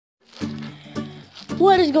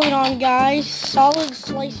What is going on, guys?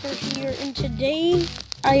 Solidslicer here, and today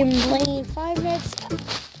I am playing Five Nights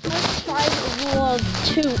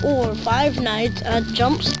at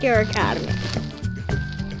Jump Scare Academy.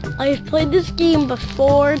 I've played this game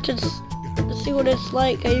before to see what it's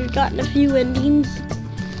like. I've gotten a few endings.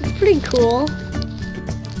 It's pretty cool.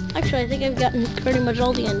 Actually, I think I've gotten pretty much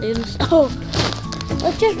all the endings. Oh,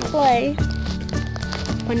 let's just play.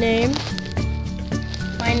 My name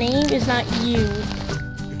is not you.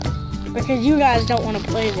 Because you guys don't want to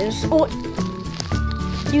play this. Oh,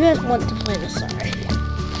 you guys want to play this, sorry.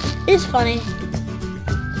 It's funny.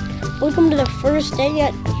 Welcome to the first day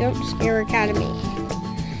at Jump Scare Academy.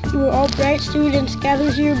 You are all bright students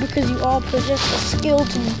gathered here because you all possess the skill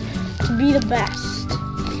to be the best.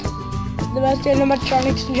 The best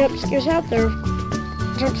animatronics and jump scares out there.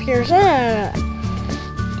 Jump scares,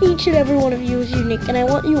 Each and every one of you is unique, and I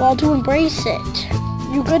want you all to embrace it.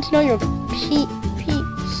 You get to know your peeps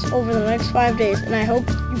over the next 5 days, and I hope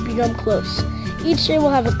you become close. Each day will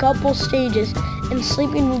have a couple stages, and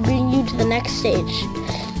sleeping will bring you to the next stage.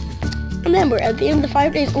 Remember, at the end of the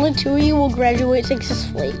 5 days, only 2 of you will graduate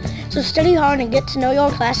successfully. So study hard and get to know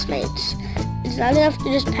your classmates. It's not enough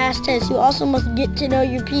to just pass tests, you also must get to know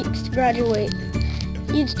your peeps to graduate.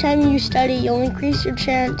 Each time you study, you'll increase your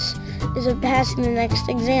chance of passing the next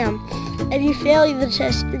exam. If you fail the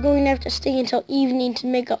test, you're going to have to stay until evening to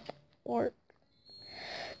make up or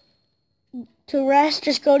to rest.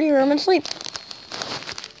 Just go to your room and sleep.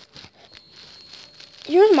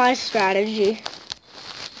 Here's my strategy.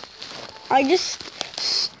 Okay,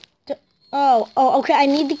 I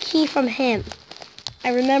need the key from him.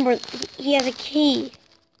 I remember he has a key.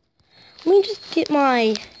 Let me just get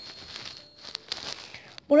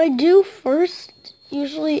what I do first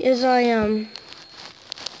usually is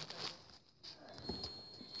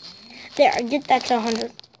there, I get that to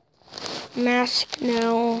 100. Mask,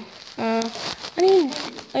 no. I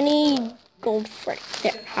need gold Freddy.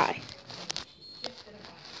 There, hi.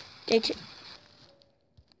 Day 2.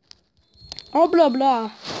 Oh, blah,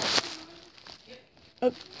 blah.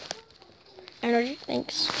 Oh. Energy,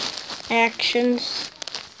 thanks. Actions.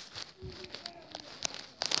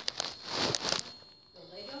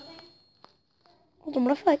 Hold on,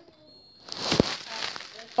 what if I...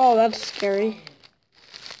 Oh, that's scary.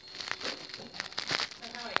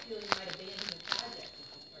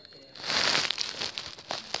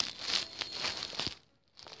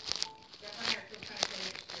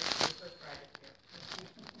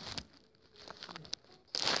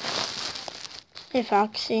 Hey,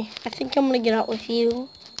 Foxy. I think I'm gonna get out with you.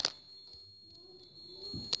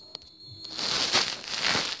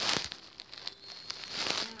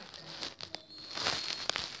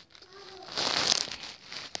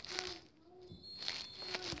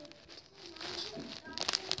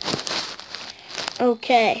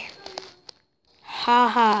 Okay.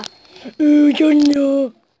 Haha. Oh,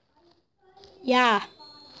 no. Yeah.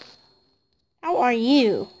 How are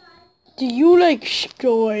you? Do you like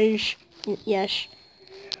stores? Yes.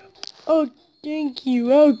 Oh, thank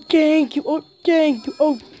you. Oh, thank you. Oh, thank you.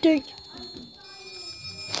 Oh, thank you.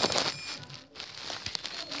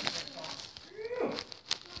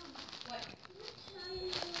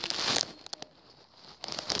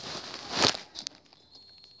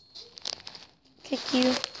 Kick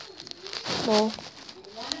you. Well,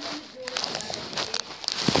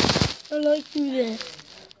 I like you then.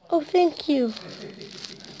 Oh, thank you.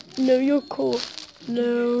 No, you're cool.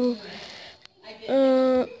 No.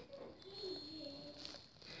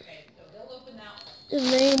 His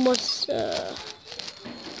name was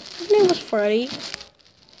Freddy.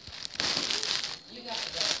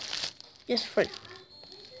 Yes, Fred.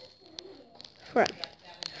 Fred.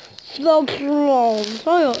 Stop wrong.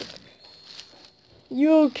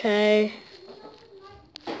 You okay?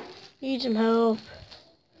 Need some help?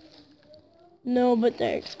 No, but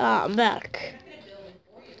thanks. I'm back.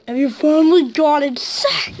 Have you finally got it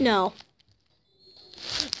set? No.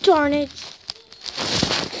 Darn it.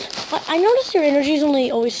 I noticed your energy is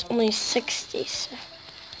only 60. So.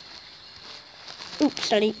 Oops,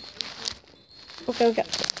 study. Okay.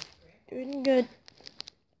 Doing good.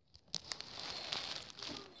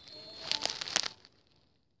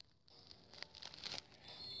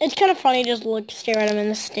 It's kind of funny just stare at him in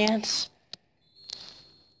the stance.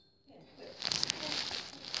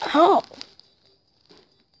 Oh.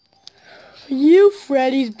 You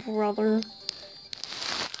Freddy's brother.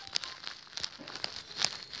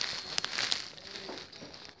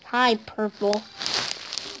 Hi, purple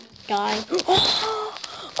guy.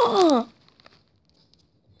 Oh.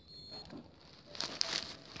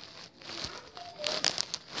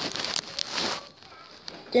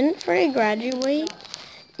 Didn't Freddy graduate?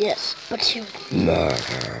 Yes, but you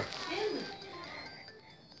murder.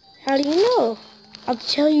 How do you know? I'll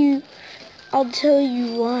tell you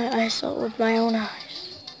why I saw it with my own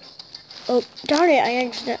eyes. Oh, darn it, I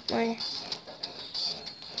accidentally.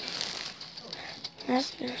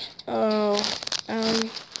 Oh,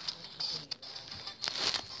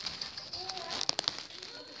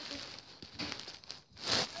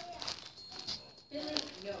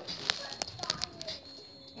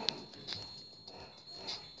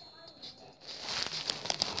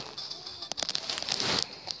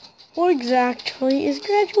 what exactly is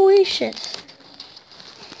graduation?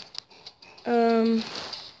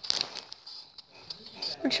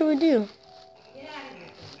 What should we do?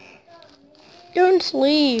 Don't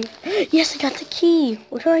leave. Yes, I got the key.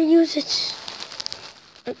 Where do I use it?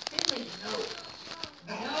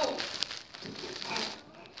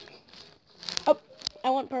 Oh, I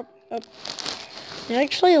want purple. Oh. It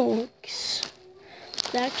actually looks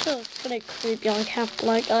kind of creepy. Like half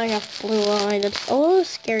black, like half blue eye. That's a little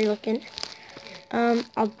scary looking.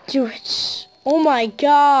 I'll do it. Oh my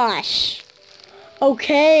gosh.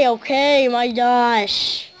 Okay, my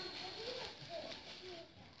gosh.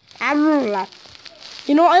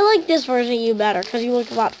 You know, I like this version of you better because you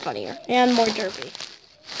look a lot funnier and more derpy.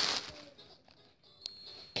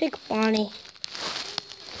 Kick Bonnie.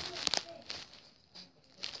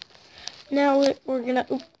 Now we're gonna...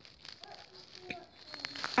 Oop.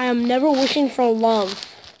 I am never wishing for love.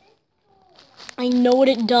 I know what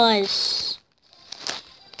it does.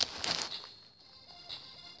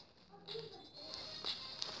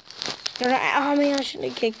 Oh man, I shouldn't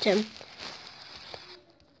have kicked him.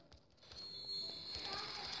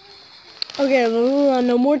 Okay,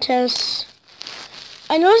 no more tests.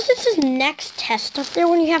 I noticed it says next test up there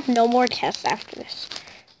when you have no more tests after this,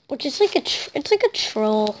 which is like it's like a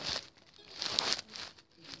troll.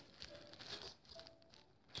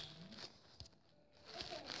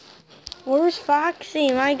 Where's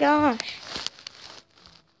Foxy? My gosh.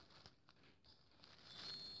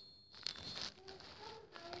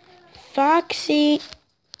 Foxy.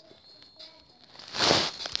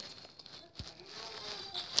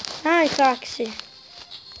 Hi, Foxy.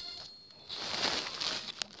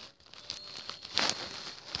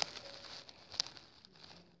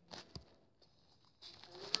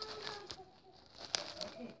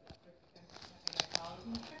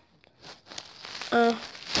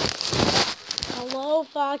 Hello,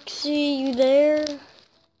 Foxy, you there?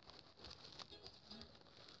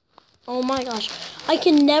 Oh my gosh. I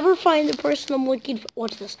can never find the person I'm looking for.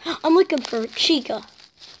 What's this? I'm looking for Chica.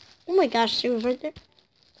 Oh my gosh, she was right there.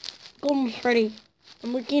 Golden Freddy.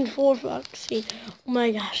 I'm looking for Foxy. Oh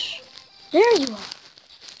my gosh. There you are.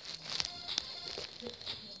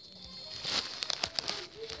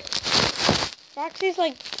 Foxy's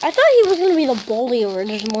like, I thought he was going to be the bully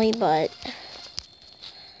originally, but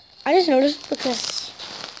I just noticed because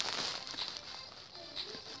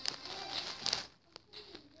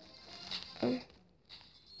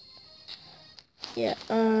yeah,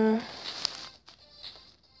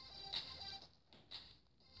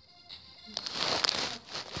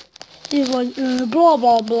 he's like, blah,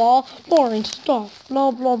 blah, blah, boring stuff,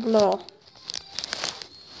 blah, blah, blah.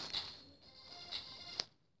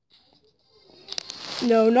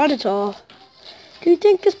 No, not at all. Do you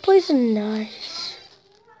think this place is nice?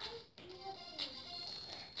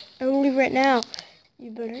 I will leave right now.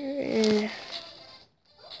 You better,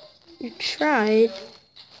 you tried.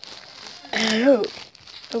 Oh,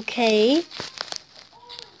 okay.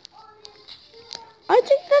 I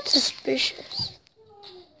think that's suspicious.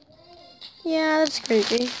 Yeah, that's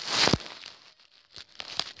creepy.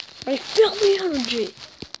 I feel the energy.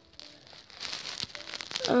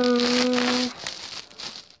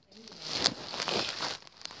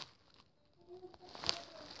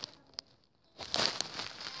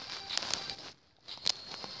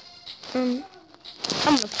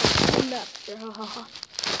 I'm gonna put him after.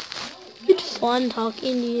 It's fun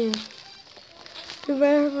talking to you. The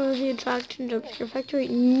rare the attraction of your factory?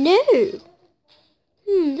 No!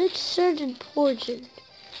 That's sounds important.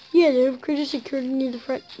 Yeah, they have greater security near the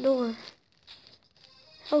front door.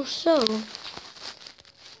 How so?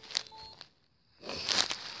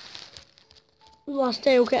 We lost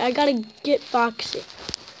day. Okay, I gotta get Foxy.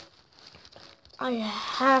 I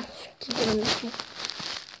have to get him this one.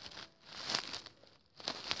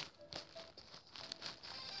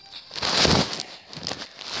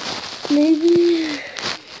 Maybe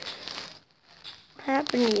what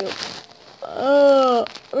happened to you?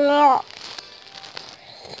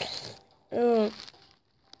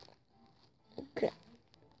 Okay.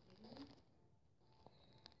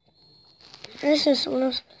 This is someone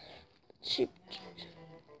else.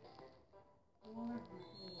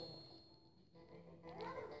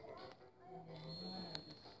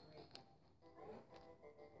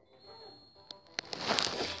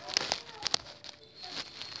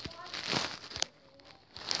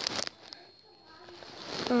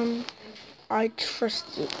 I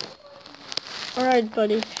trust you. Alright,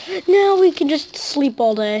 buddy. Now we can just sleep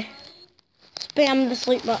all day. Spam the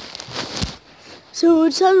sleep button. So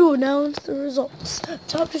it's time to announce the results.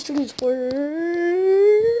 Top 2 students were...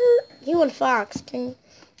 You and Fox.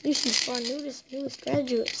 Congratulations for newest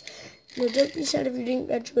graduates. No, don't be sad if you didn't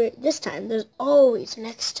graduate this time. There's always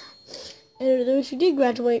next time. And to those who did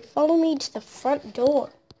graduate, follow me to the front door.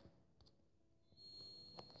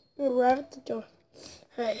 We're right at the door.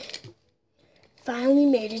 Hey, finally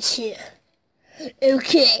made it here.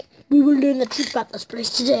 Okay, we will learn the truth about this place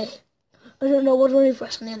today. I don't know what's waiting for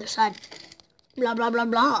us on the other side. Blah, blah, blah,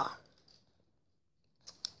 blah.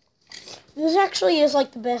 This actually is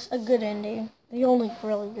like a good ending. The only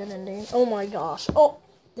really good ending. Oh my gosh. Oh,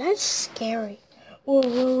 that's scary. Whoa,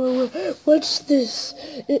 whoa, whoa, whoa. What's this?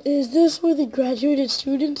 Is this where the graduated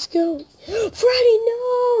students go? Freddy,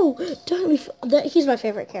 no! He's my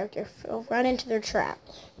favorite character. Fell right into their trap.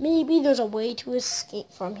 Maybe there's a way to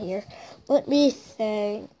escape from here. Let me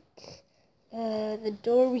think. The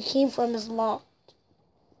door we came from is locked.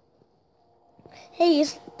 Hey,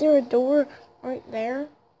 is there a door right there?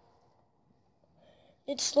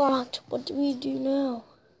 It's locked. What do we do now?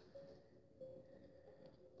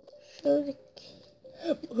 Show the key.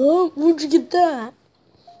 Oh, where'd you get that?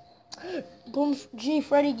 Boom, gee,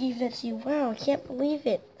 Freddy gave that to you. Wow, I can't believe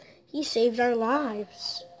it. He saved our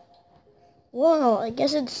lives. Well, I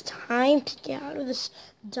guess it's time to get out of this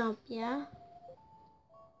dump, yeah?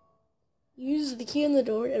 Use the key on the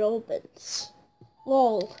door, it opens.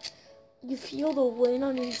 Lol. You feel the wind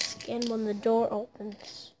on your skin when the door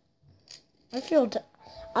opens. I feel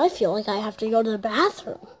like I have to go to the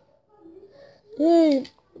bathroom. Hey,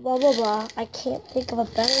 blah, blah, blah. I can't think of a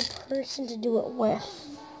better person to do it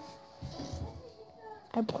with.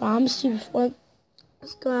 I promised you before.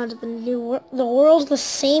 Let's go out to the new world. The world's the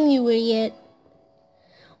same, you idiot.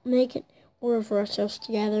 Make it work for ourselves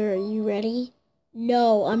together. Are you ready?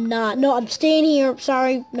 No, I'm not. No, I'm staying here.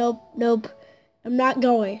 Sorry. Nope. I'm not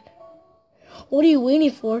going. What are you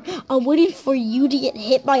waiting for? I'm waiting for you to get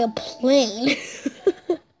hit by a plane.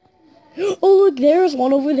 Oh, look, there's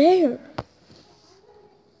one over there.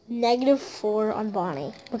 -4 on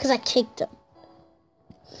Bonnie because I kicked him.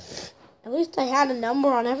 At least I had a number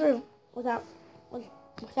on without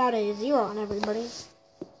a 0 on everybody.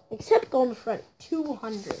 Except Golden Freddy.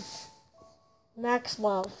 200. Max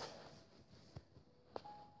love.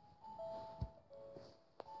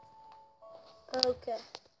 Okay.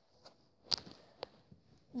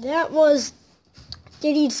 That was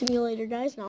Dating Simulator, guys. Now